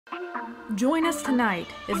Join us tonight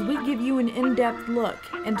as we give you an in-depth look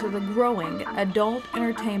into the growing adult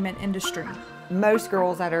entertainment industry. Most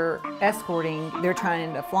girls that are escorting, they're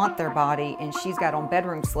trying to flaunt their body, and she's got on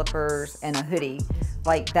bedroom slippers and a hoodie.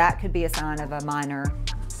 Like, that could be a sign of a minor.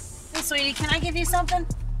 Hey, sweetie, can I give you something?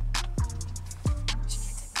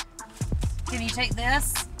 Can you take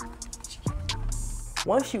this?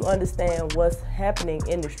 Once you understand what's happening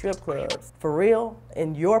in the strip clubs, for real,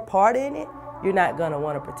 and your part in it, you're not gonna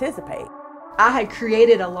wanna participate. I had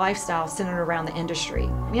created a lifestyle centered around the industry.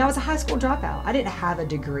 I mean, I was a high school dropout. I didn't have a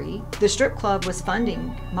degree. The strip club was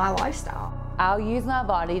funding my lifestyle. I'll use my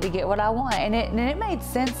body to get what I want, and it made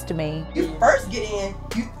sense to me. You first get in,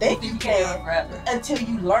 you think you can, until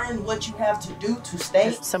you learn what you have to do to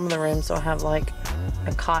stay. Some of the rooms will have like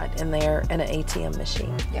a cot in there and an ATM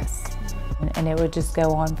machine. Yes. And it would just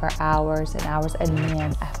go on for hours and hours, and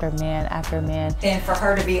man after man after man. And for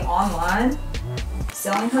her to be online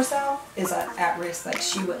selling herself is at risk. Like,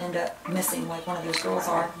 she would end up missing like one of those girls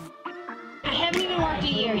are. I haven't even worked a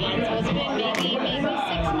year yet, so it's been maybe 6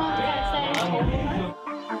 months, I'd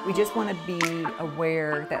say. We just want to be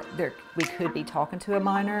aware that we could be talking to a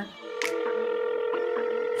minor.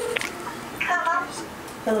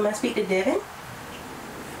 Hello, may I speak to Devin?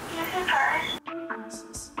 This is her.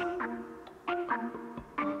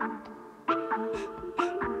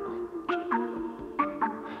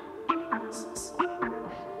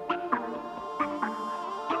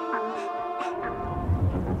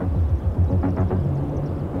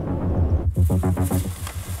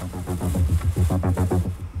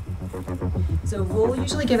 So we'll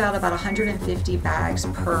usually give out about 150 bags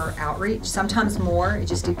per outreach, sometimes more. It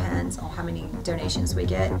just depends on how many donations we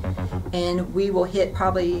get. And we will hit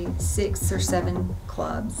probably 6 or 7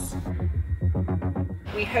 clubs.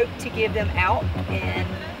 We hope to give them out and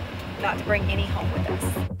not to bring any home with us.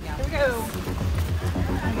 Here we go.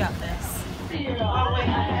 You got this.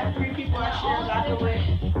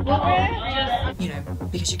 You know,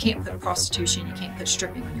 because you can't put prostitution, you can't put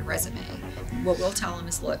stripping on your resume. What we'll tell them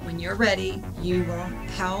is, look, when you're ready, you want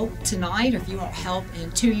help tonight, or if you want help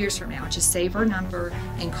in 2 years from now, just save our number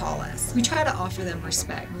and call us. We try to offer them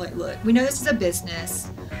respect. Like, look, we know this is a business,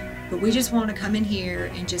 but we just want to come in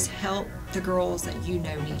here and just help the girls that you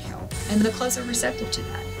know need help. And the clubs are receptive to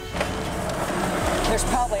that. There's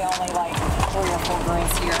probably only like 3 or 4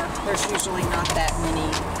 girls here. There's usually not that many.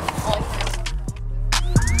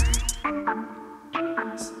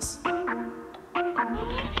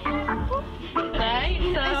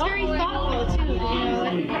 That's very thoughtful too. You know,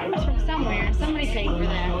 that comes from somewhere. Somebody paid for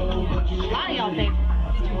that. A lot of y'all pay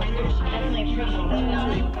for it. Definitely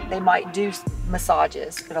appreciate it. They might do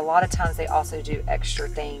massages, but a lot of times they also do extra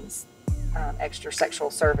things, extra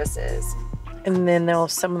sexual services. And then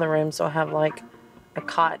some of the rooms will have like a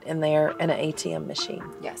cot in there and an ATM machine.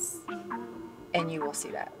 Yes. And you will see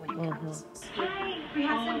that when you come. Hi, we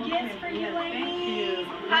have some gifts for you, ladies.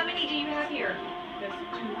 How many do you have here?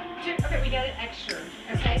 Two. Okay, we got an extra.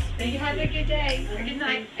 Okay, so you have a good day or good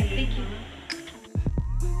night. Thank you.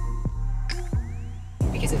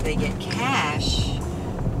 Because if they get cash,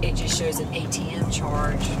 it just shows an ATM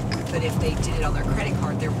charge. But if they did it on their credit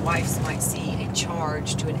card, their wives might see a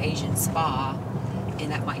charge to an Asian spa,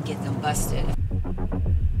 and that might get them busted.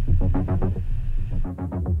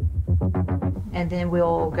 And then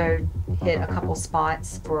we'll go hit a couple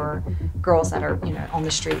spots for girls that are, you know, on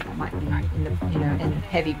the street that might be in the, you know, in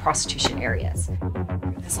heavy prostitution areas.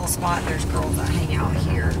 This little spot, there's girls that hang out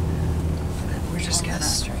here. But we're just gonna,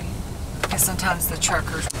 because sometimes the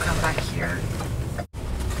truckers will come back here.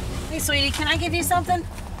 Hey, sweetie, can I give you something?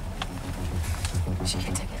 She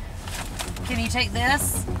can't take it. Can you take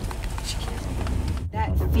this? She can't.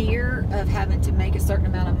 That fear of having to make a certain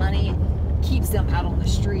amount of money keeps them out on the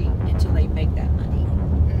street until they make that money.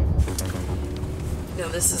 You know,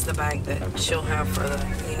 this is the bag that she'll have for the,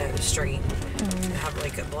 you know, the street. Have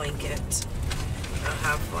like a blanket. I'll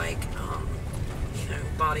have like, you know,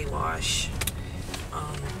 body wash,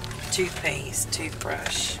 toothpaste,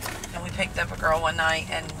 toothbrush. And we picked up a girl one night,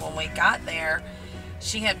 and when we got there,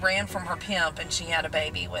 she had ran from her pimp and she had a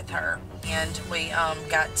baby with her. And we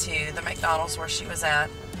got to the McDonald's where she was at,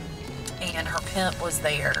 and her pimp was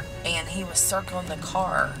there, and he was circling the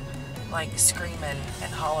car, like screaming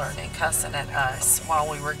and hollering and cussing at us while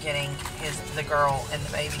we were getting the girl and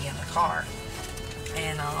the baby in the car.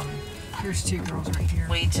 And Here's 2 girls right here.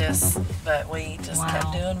 we just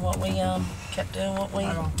kept doing what we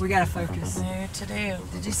We gotta focus. knew to do.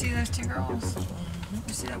 Did you see those 2 girls?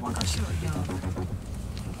 You see that one girl? She looked young.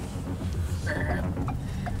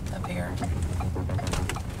 Up here.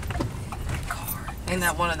 Ain't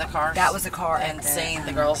that one of the cars? That was the car. And seeing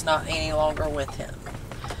the girl's not any longer with him.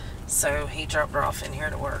 So he dropped her off in here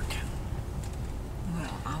to work. Well,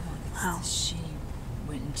 I want she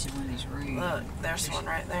went into one of these rooms. Look, there's one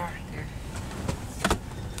right there. There.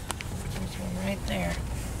 There's one right there.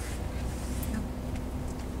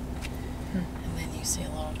 And then you see a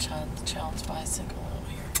little child's bicycle over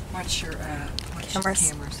here. Watch your Cameras.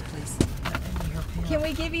 cameras, please. Can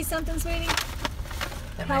we give you something, sweetie?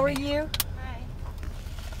 How are you? Hi.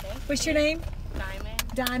 What's your name? Diamond.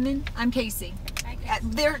 Diamond. I'm Kasey. Hi,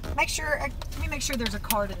 Let me make sure there's a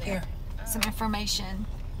card in there. Here. Some information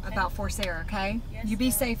about Forcera, okay? Yes, You be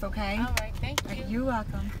ma'am. safe, okay? All right, thank you. You're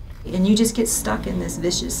welcome. And you just get stuck in this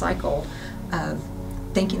vicious cycle of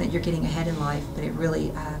thinking that you're getting ahead in life, but it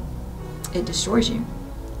really, it destroys you.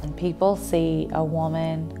 When people see a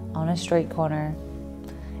woman on a street corner,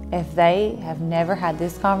 if they have never had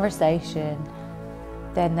this conversation,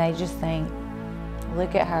 then they just think,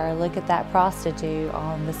 look at her, look at that prostitute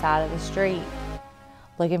on the side of the street,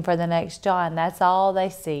 looking for the next John. That's all they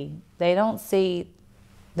see. They don't see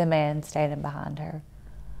the man standing behind her.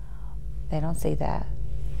 They don't see that.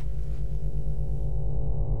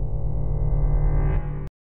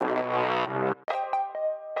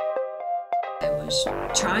 I was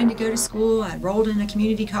trying to go to school. I enrolled in a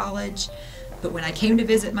community college, but when I came to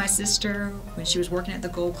visit my sister, when she was working at the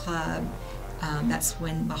Gold Club, that's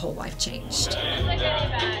when my whole life changed.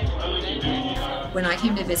 When I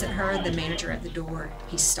came to visit her, the manager at the door,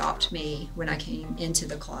 he stopped me when I came into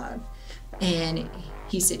the club, and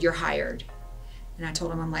he said, "You're hired." And I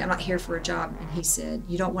told him, I'm not here for a job. And he said,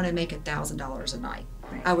 "You don't want to make $1,000 a night."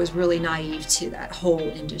 I was really naive to that whole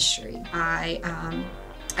industry. I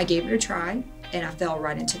gave it a try, and I fell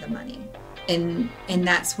right into the money. And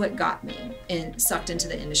that's what got me and sucked into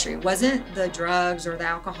the industry. It wasn't the drugs or the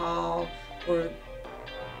alcohol or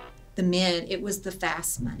the men, it was the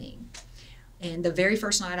fast money. And the very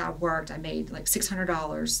first night I worked, I made like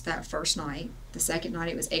 $600 that first night. The second night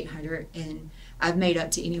it was $800, and I've made up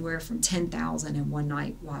to anywhere from $10,000 in one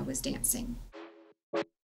night while I was dancing.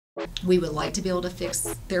 We would like to be able to fix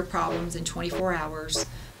their problems in 24 hours.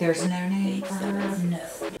 There's no name for her, no.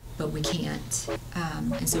 But we can't.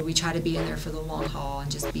 And so we try to be in there for the long haul and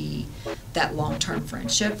just be that long-term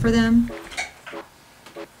friendship for them.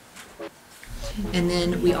 And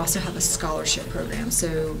then we also have a scholarship program.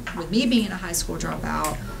 So with me being a high school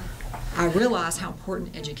dropout, I realized how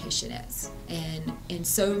important education is. And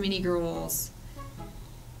so many girls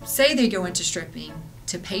say they go into stripping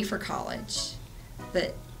to pay for college,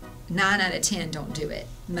 but 9 out of 10 don't do it.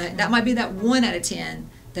 That might be that 1 out of 10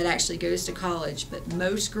 that actually goes to college, but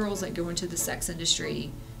most girls that go into the sex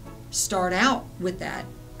industry start out with that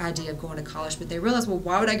idea of going to college, but they realize, well,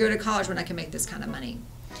 why would I go to college when I can make this kind of money?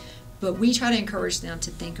 But we try to encourage them to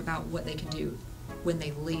think about what they can do when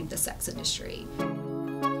they leave the sex industry. Go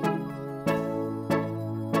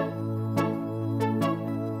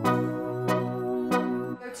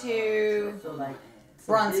to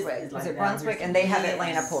Brunswick. Is it Brunswick? And they have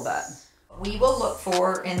Atlanta pulled up. We will look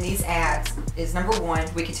for in these ads is number one,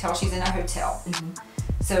 we can tell she's in a hotel.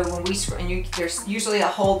 So when we there's usually a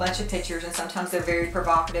whole bunch of pictures, and sometimes they're very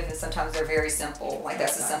provocative and sometimes they're very simple. Like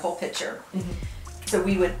that's a simple picture. So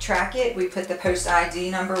we would track it. We put the post ID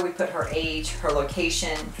number. We put her age, her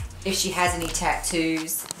location, if she has any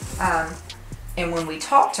tattoos. And when we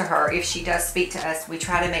talk to her, if she does speak to us, we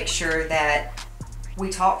try to make sure that we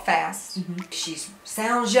talk fast. If she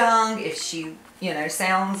sounds young, if she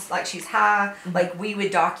sounds like she's high, like we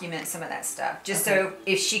would document some of that stuff. Just so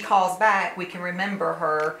if she calls back, we can remember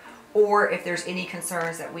her, or if there's any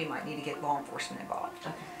concerns that we might need to get law enforcement involved.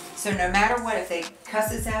 So no matter what, if they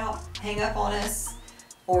cuss us out, hang up on us,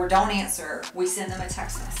 or don't answer, we send them a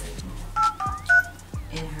text message.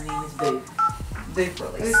 And her name is Boo. Boo for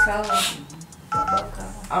Elise. Who's calling?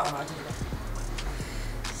 7.5.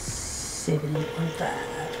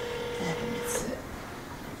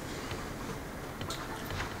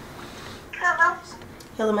 Hello.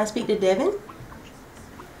 Hello, may I speak to Devin?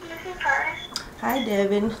 This is her. Hi,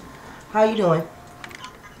 Devin. How you doing?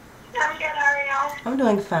 I'm good. How are y'all? I'm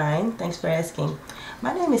doing fine. Thanks for asking.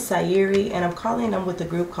 My name is Sayuri, and I'm with a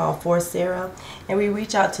group called Forcera, and we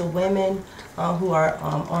reach out to women who are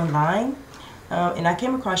online. And I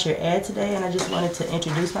came across your ad today, and I just wanted to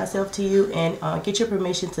introduce myself to you and get your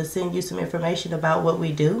permission to send you some information about what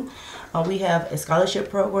we do. We have a scholarship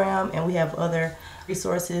program, and we have other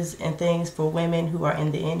resources and things for women who are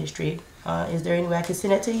in the industry. Is there any way I can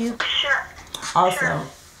send it to you? Sure. Awesome.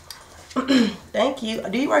 Sure. Thank you.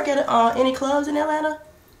 Do you work at any clubs in Atlanta?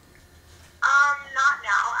 Not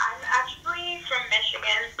now. I'm actually from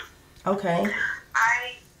Michigan. Okay.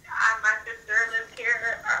 My sister lives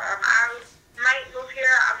here. I might move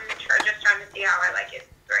here. I'm just trying to see how I like it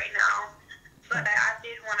right now.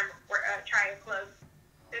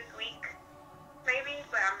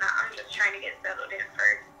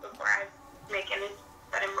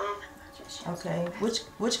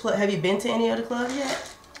 Which club? Have you been to any other clubs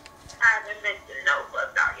yet? I haven't been to no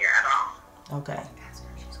clubs out here at all. Okay.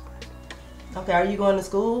 Okay, are you going to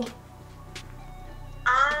school?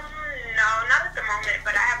 No, not at the moment,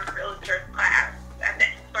 but I have a realtor's class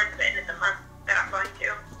towards the end of the month that I'm going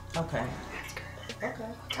to. Okay. Okay.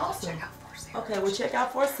 Awesome. Okay, well check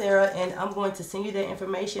out For Sarah, and I'm going to send you that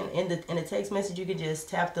information in the text message. You can just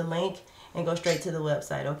tap the link and go straight to the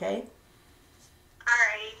website, okay?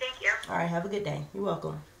 Alrighty, thank you. Alright, have a good day. You're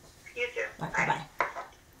welcome. You too. Bye.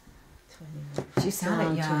 She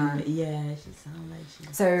sounded young. Yeah, she sounded like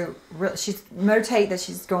she. So she's motivate that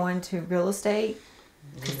she's going to real estate.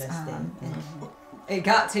 It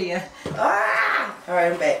got to you. Ah! All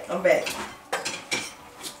right, I'm back.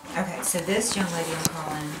 Okay, so this young lady I'm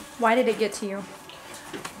calling. Why did it get to you?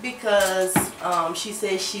 Because she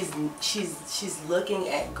says she's looking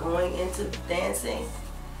at going into dancing.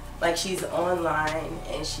 Like she's online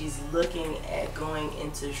and she's looking at going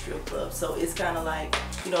into strip clubs. So it's kind of like,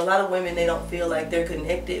 you know, a lot of women, they don't feel like they're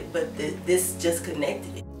connected, but this just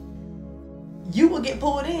connected it. You will get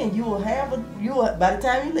pulled in. You will by the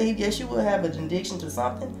time you leave, yes, you will have an addiction to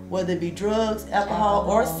something, whether it be drugs, alcohol,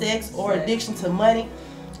 or sex, or addiction to money.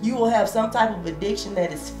 You will have some type of addiction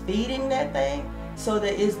that is feeding that thing so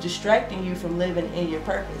that it's distracting you from living in your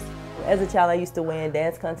purpose. As a child, I used to win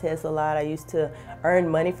dance contests a lot. I used to earn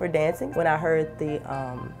money for dancing. When I heard the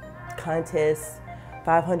contest,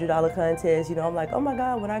 $500 contest, you know, I'm like, oh my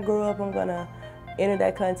God, when I grow up, I'm gonna enter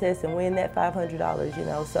that contest and win that $500, you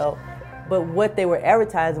know. So, but what they were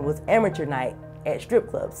advertising was amateur night at strip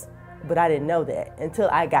clubs. But I didn't know that until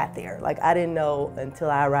I got there. Like, I didn't know until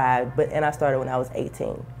I arrived, and I started when I was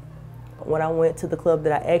 18. When I went to the club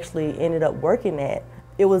that I actually ended up working at,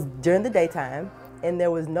 it was during the daytime, and there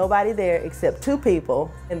was nobody there except two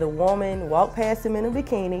people, and the woman walked past him in a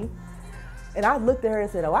bikini, and I looked at her and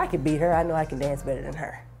said, oh, I can beat her. I know I can dance better than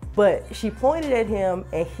her. But she pointed at him,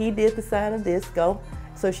 and he did the sign of disco,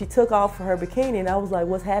 so she took off her bikini, and I was like,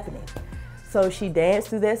 what's happening? So she danced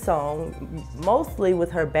through that song, mostly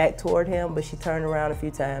with her back toward him, but she turned around a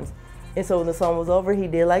few times. And so when the song was over, he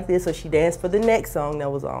did like this, so she danced for the next song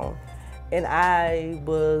that was on. And I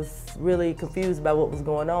was really confused about what was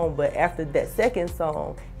going on, but after that second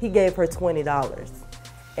song, he gave her $20.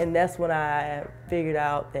 And that's when I figured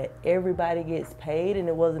out that everybody gets paid and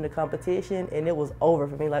it wasn't a competition, and it was over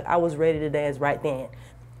for me. Like, I was ready to dance right then.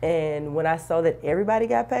 And when I saw that everybody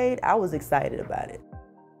got paid, I was excited about it.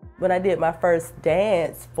 When I did my first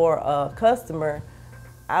dance for a customer,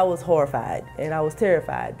 I was horrified and I was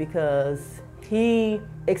terrified because he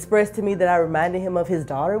expressed to me that I reminded him of his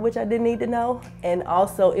daughter, which I didn't need to know. And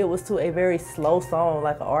also it was to a very slow song,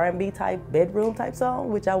 like an R&B type, bedroom type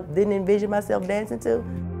song, which I didn't envision myself dancing to.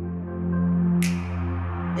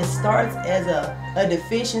 It starts as a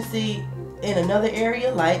deficiency in another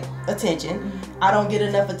area, like attention. I don't get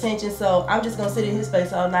enough attention, so I'm just gonna sit in his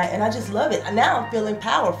face all night, and I just love it. Now I'm feeling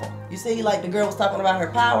powerful. You see, like the girl was talking about her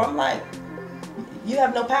power. I'm like, you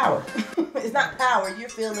have no power. It's not power, you're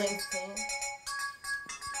feeling.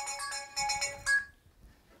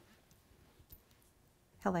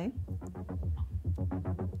 Hello.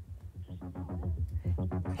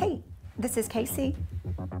 Hey, this is Kasey.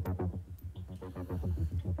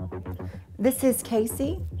 This is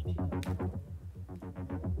Kasey.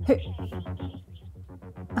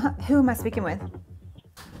 Who am I speaking with?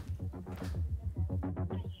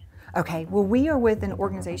 Okay, well, we are with an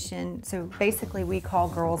organization, so basically we call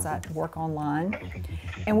girls that work online.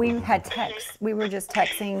 And we had texts, we were just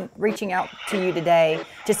texting, reaching out to you today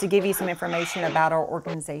just to give you some information about our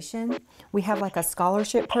organization. We have like a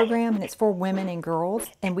scholarship program, and it's for women and girls,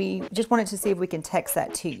 and we just wanted to see if we can text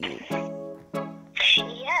that to you.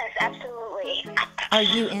 Yes, absolutely. Are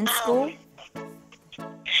you in school?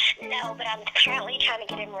 No, but I'm currently trying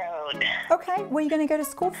to get enrolled. Okay, what are you going to go to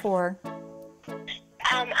school for?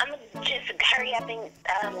 I'm going to just hurry up and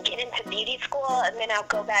get into beauty school, and then I'll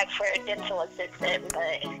go back for a dental assistant,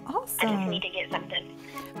 but Awesome. I just need to get something.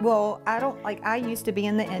 Well, I used to be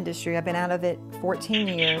in the industry. I've been out of it 14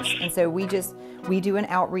 years, and so we do an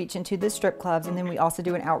outreach into the strip clubs, and then we also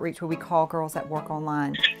do an outreach where we call girls that work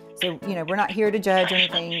online. So, you know, we're not here to judge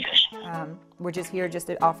anything. We're just here just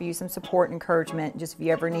to offer you some support and encouragement. Just if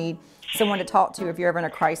you ever need someone to talk to, if you're ever in a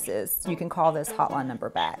crisis, you can call this hotline number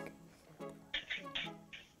back.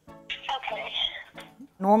 Okay.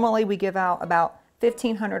 Normally, we give out about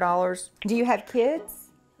 $1,500. Do you have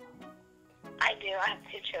kids? I do. I have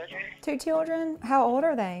 2 children. 2 children? How old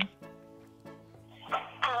are they?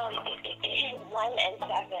 1 and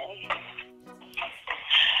 7.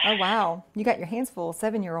 Oh, wow. You got your hands full,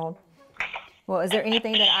 7-year-old. Well, is there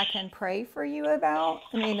anything that I can pray for you about?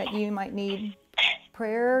 I mean, that you might need?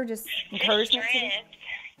 prayer, just encouragement? Stress.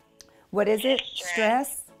 What is it?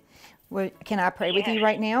 Stress. What, can I pray with you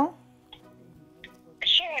right now?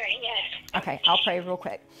 Sure, yes. Okay, I'll pray real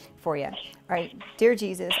quick for you. All right, dear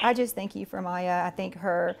Jesus, I just thank you for Maya. I thank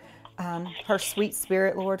her sweet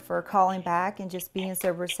spirit, Lord, for calling back and just being so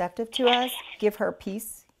receptive to us. Give her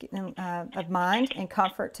peace of mind and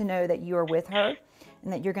comfort to know that you are with her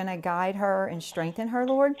and that you're going to guide her and strengthen her,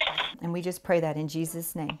 Lord. And we just pray that in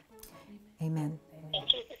Jesus' name. Amen. In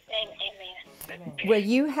Jesus' name, amen. Well,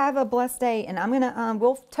 you have a blessed day, and I'm gonna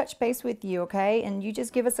we'll touch base with you, okay? And you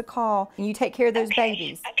just give us a call, and you take care of those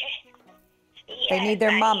babies. Okay. Yes, They need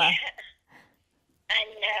their mama. I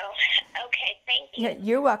know. Okay, thank you. Yeah,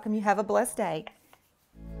 you're welcome. You have a blessed day.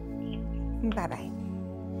 Bye bye.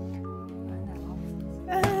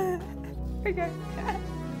 Okay.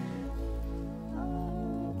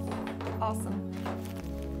 Awesome.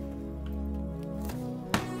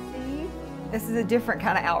 See, this is a different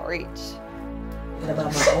kind of outreach.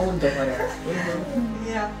 About my own daughter.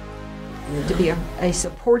 Yeah. To be a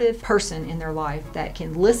supportive person in their life that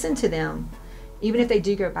can listen to them, even if they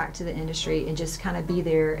do go back to the industry, and just kind of be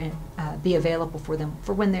there and be available for them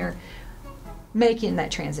for when they're making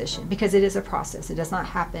that transition, because it is a process. It does not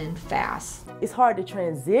happen fast. It's hard to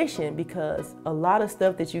transition because a lot of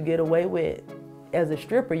stuff that you get away with as a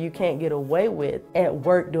stripper, you can't get away with at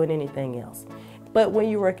work doing anything else. But when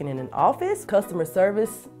you're working in an office, customer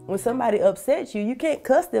service, when somebody upsets you, you can't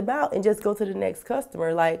cuss them out and just go to the next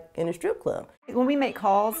customer like in a strip club. When we make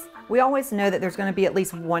calls, we always know that there's going to be at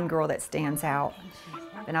least one girl that stands out.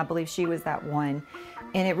 And I believe she was that one.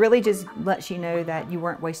 And it really just lets you know that you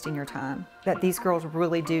weren't wasting your time, that these girls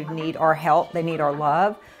really do need our help. They need our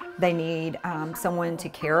love. They need someone to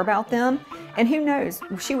care about them. And who knows,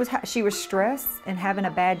 she was stressed and having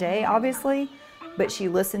a bad day, obviously, but she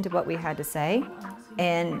listened to what we had to say.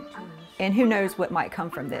 And who knows what might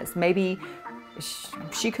come from this. Maybe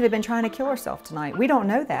she could have been trying to kill herself tonight. We don't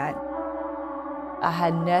know that. I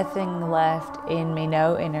had nothing left in me,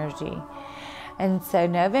 no energy. And so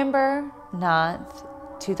November 9th,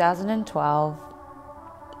 2012,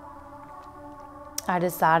 I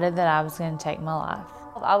decided that I was going to take my life.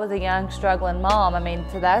 I was a young, struggling mom. I mean,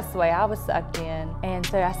 so that's the way I was sucked in. And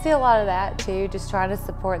so I see a lot of that too, just trying to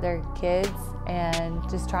support their kids and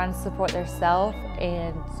just trying to support their self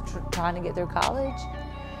and trying to get through college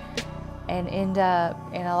and end up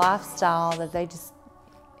in a lifestyle that they just,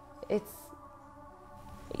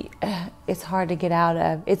 it's hard to get out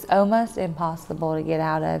of. It's almost impossible to get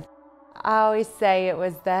out of. I always say it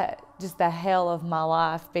was just the hell of my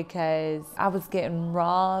life because I was getting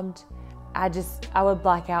robbed. I would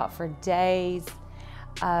black out for days.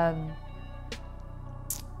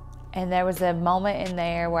 And there was a moment in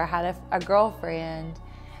there where I had a girlfriend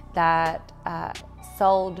that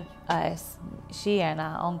sold us, she and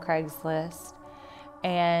I, on Craigslist,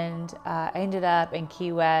 and ended up in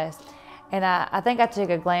Key West. And I think I took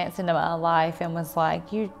a glance into my life and was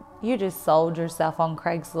like, you just sold yourself on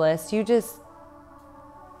Craigslist.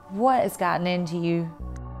 What has gotten into you?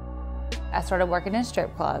 I started working in a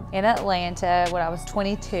strip club in Atlanta when I was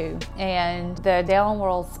 22, and the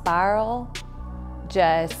downward spiral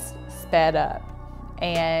just sped up.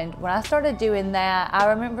 And when I started doing that, I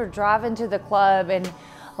remember driving to the club and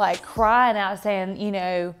like crying out saying, you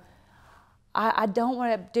know, I don't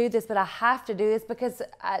want to do this, but I have to do this, because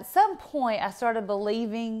at some point I started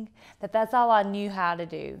believing that that's all I knew how to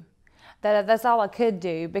do, that that's all I could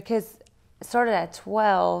do, because it started at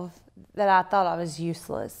 12 that I thought I was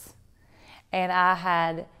useless. And I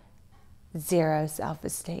had zero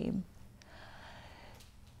self-esteem.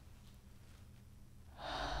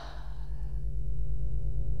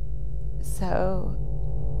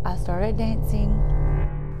 So I started dancing.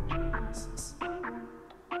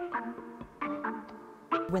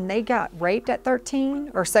 When they got raped at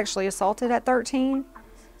 13 or sexually assaulted at 13,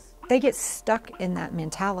 they get stuck in that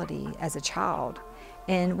mentality as a child.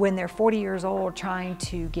 And when they're 40 years old trying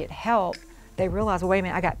to get help, they realize, well, wait a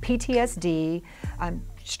minute, I got PTSD, I'm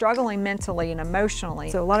struggling mentally and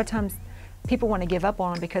emotionally. So a lot of times people want to give up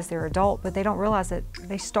on them because they're adult, but they don't realize that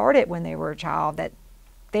they started when they were a child, that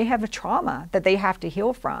they have a trauma that they have to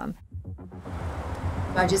heal from.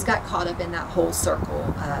 I just got caught up in that whole circle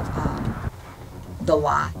of the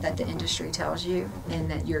lie that the industry tells you,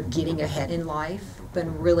 and that you're getting ahead in life, but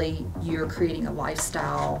really you're creating a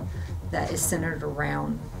lifestyle that is centered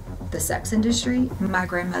around the sex industry. My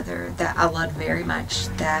grandmother, that I loved very much,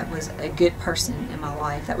 that was a good person in my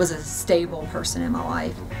life, that was a stable person in my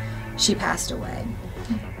life, she passed away.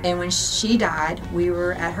 And when she died, we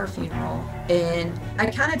were at her funeral, and I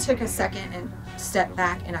kind of took a second and stepped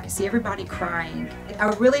back, and I could see everybody crying. I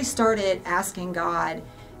really started asking God,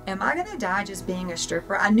 am I gonna die just being a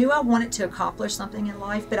stripper? I knew I wanted to accomplish something in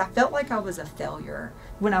life, but I felt like I was a failure.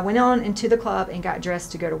 When I went on into the club and got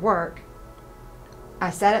dressed to go to work, I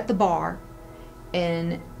sat at the bar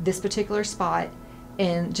in this particular spot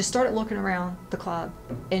and just started looking around the club.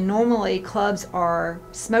 And normally clubs are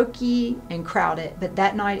smoky and crowded, but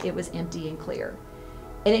that night it was empty and clear.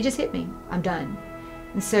 And it just hit me, I'm done.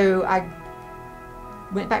 And so I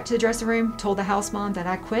went back to the dressing room, told the house mom that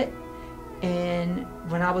I quit. And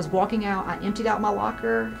when I was walking out, I emptied out my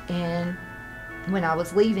locker, and when I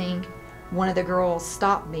was leaving, one of the girls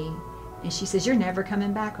stopped me and she says, "You're never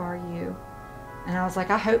coming back, are you?" And I was like,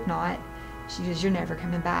 "I hope not." She says, "You're never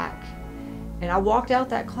coming back." And I walked out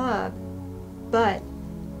that club, but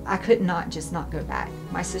I could not just not go back.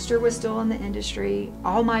 My sister was still in the industry.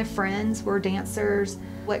 All my friends were dancers.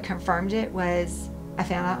 What confirmed it was I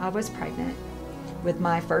found out I was pregnant with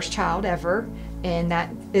my first child ever, and that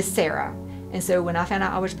is Sarah. And so when I found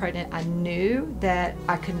out I was pregnant, I knew that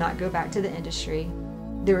I could not go back to the industry.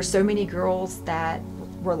 There were so many girls that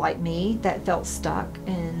were like me that felt stuck,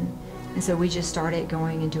 and so we just started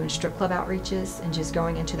going and doing strip club outreaches and just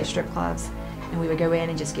going into the strip clubs, and we would go in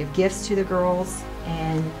and just give gifts to the girls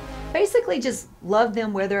and basically just love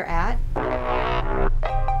them where they're at.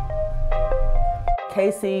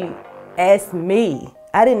 Kasey asked me,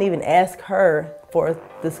 I didn't even ask her for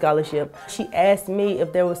the scholarship. She asked me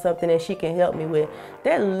if there was something that she can help me with.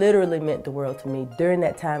 That literally meant the world to me during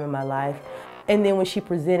that time in my life. And then when she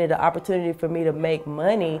presented the opportunity for me to make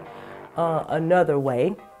money another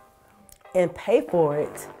way and pay for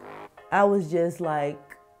it, I was just like,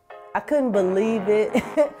 I couldn't believe it.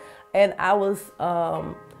 And I was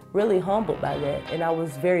really humbled by that, and I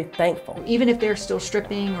was very thankful. Even if they're still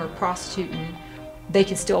stripping or prostituting, they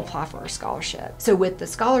can still apply for a scholarship. So with the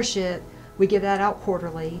scholarship, we give that out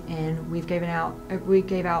quarterly, and we gave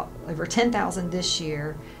out over 10,000 this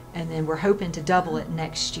year, and then we're hoping to double it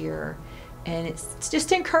next year. And it's just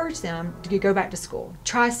to encourage them to go back to school,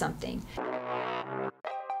 try something.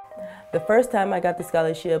 The first time I got the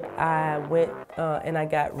scholarship, I went and I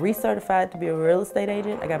got recertified to be a real estate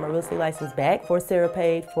agent. I got my real estate license back. Sarah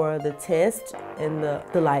paid for the test and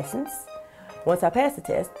the license once I passed the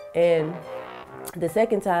test. And the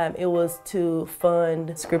second time, it was to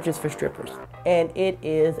fund Scriptures for Strippers. And it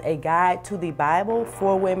is a guide to the Bible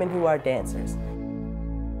for women who are dancers.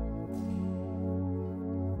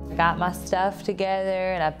 I got my stuff together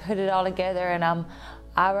and I put it all together, and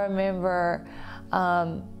I remember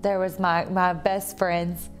there was my best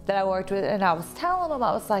friends that I worked with, and I was telling them,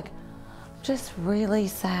 I was like, I'm just really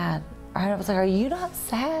sad. And I was like, are you not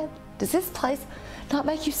sad? Does this place not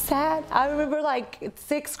make you sad? I remember like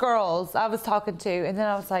 6 girls I was talking to, and then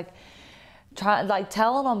I was like,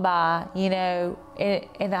 telling them bye, you know,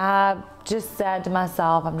 and I just said to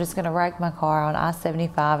myself, I'm just gonna wreck my car on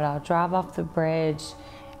I-75 and I'll drive off the bridge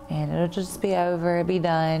and it'll just be over, it'll be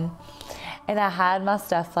done. And I had my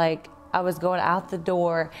stuff, like I was going out the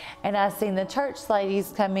door, and I seen the church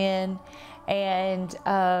ladies come in, and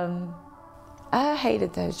I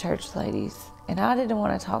hated those church ladies, and I didn't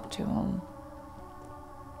want to talk to them.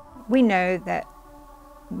 We know that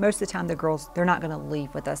most of the time the girls, they're not going to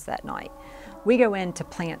leave with us that night. We go in to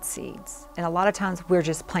plant seeds, and a lot of times we're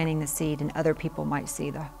just planting the seed, and other people might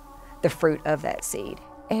see the fruit of that seed.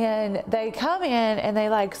 And they come in and they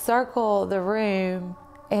like circle the room,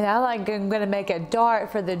 and I'm gonna make a dart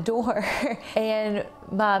for the door. And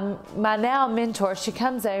my now mentor, she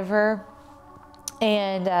comes over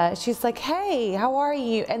and she's like, hey, how are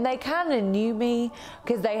you? And they kind of knew me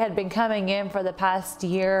because they had been coming in for the past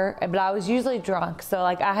year, but I was usually drunk. So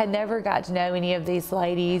like I had never got to know any of these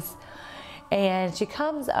ladies. And she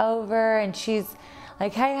comes over and she's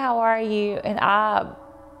like, hey, how are you? And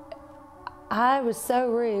I was so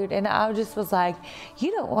rude, and I just was like,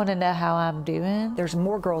 you don't want to know how I'm doing. There's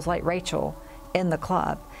more girls like Rachel in the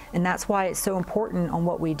club, and that's why it's so important on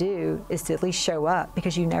what we do is to at least show up,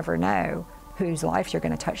 because you never know whose life you're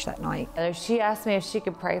going to touch that night. She asked me if she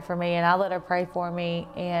could pray for me, and I let her pray for me,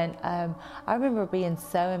 and I remember being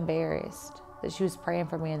so embarrassed that she was praying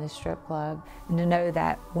for me in the strip club. And to know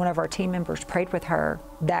that one of our team members prayed with her,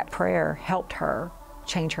 that prayer helped her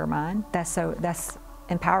change her mind, that's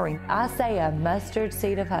empowering. I say a mustard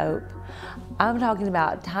seed of hope. I'm talking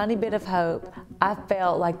about a tiny bit of hope. I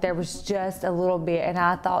felt like there was just a little bit, and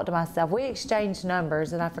I thought to myself, we exchanged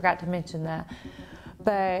numbers, and I forgot to mention that,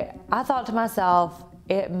 but I thought to myself,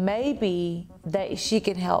 it may be that she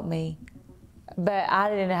can help me, but I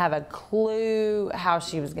didn't have a clue how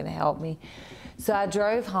she was going to help me. So I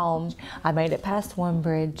drove home. I made it past one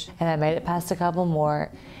bridge, and I made it past a couple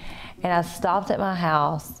more, and I stopped at my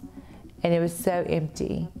house, and it was so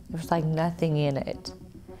empty. There was like nothing in it.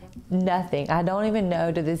 Nothing. I don't even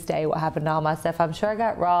know to this day what happened to all my stuff. I'm sure I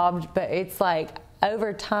got robbed, but it's like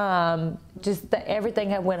over time, just everything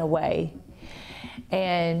had went away.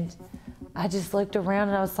 And I just looked around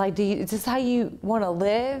and I was like, is this how you want to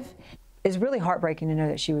live? It's really heartbreaking to know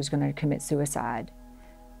that she was going to commit suicide,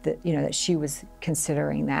 that, you know, that she was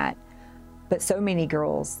considering that. But so many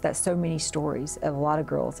girls, that's so many stories of a lot of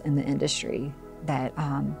girls in the industry that,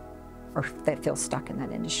 that feel stuck in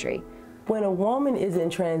that industry. When a woman is in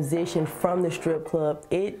transition from the strip club,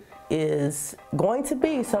 it is going to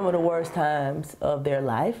be some of the worst times of their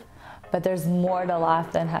life. But there's more to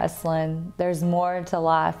life than hustling. There's more to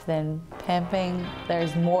life than pimping.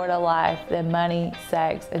 There's more to life than money,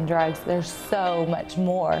 sex, and drugs. There's so much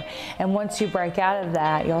more. And once you break out of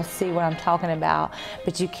that, you'll see what I'm talking about.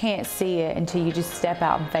 But you can't see it until you just step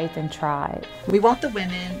out in faith and try it. We want the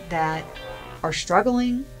women that are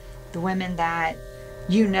struggling, the women that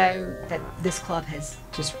you know that this club has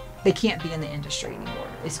just, they can't be in the industry anymore.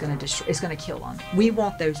 It's going to kill them. We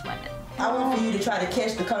want those women. I want for you to try to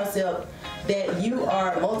catch the concept that you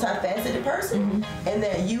are a multifaceted person and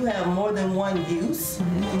that you have more than one use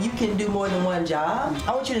and you can do more than one job.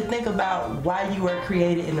 I want you to think about why you were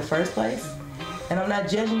created in the first place. And I'm not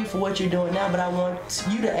judging you for what you're doing now, but I want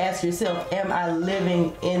you to ask yourself, am I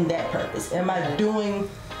living in that purpose? Am I doing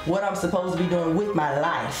what I'm supposed to be doing with my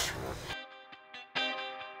life?